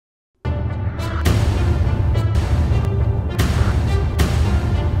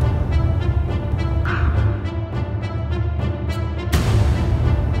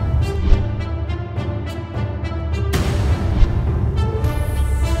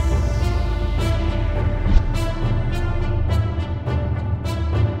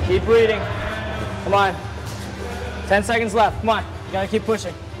breathing. Come on. 10 seconds left. Come on. You gotta keep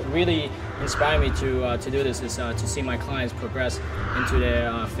pushing. What really inspired me to do this is to see my clients progress into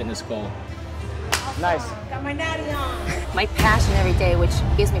their fitness goal. Nice. Got my natty on. My passion every day, which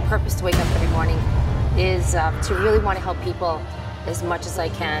gives me purpose to wake up every morning, is to really want to help people as much as I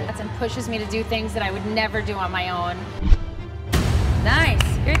can. And pushes me to do things that I would never do on my own. Nice,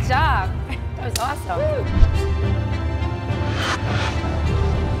 good job. That was awesome. Woo.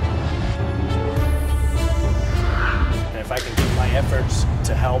 And if I can give my efforts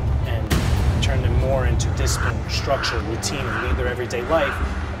to help and turn them more into discipline, structure, routine, and lead their everyday life,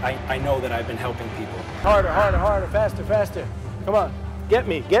 I know that I've been helping people. Harder, harder, harder, faster, faster. Come on. Get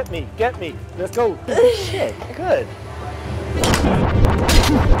me, get me, get me. Let's go. Shit, good.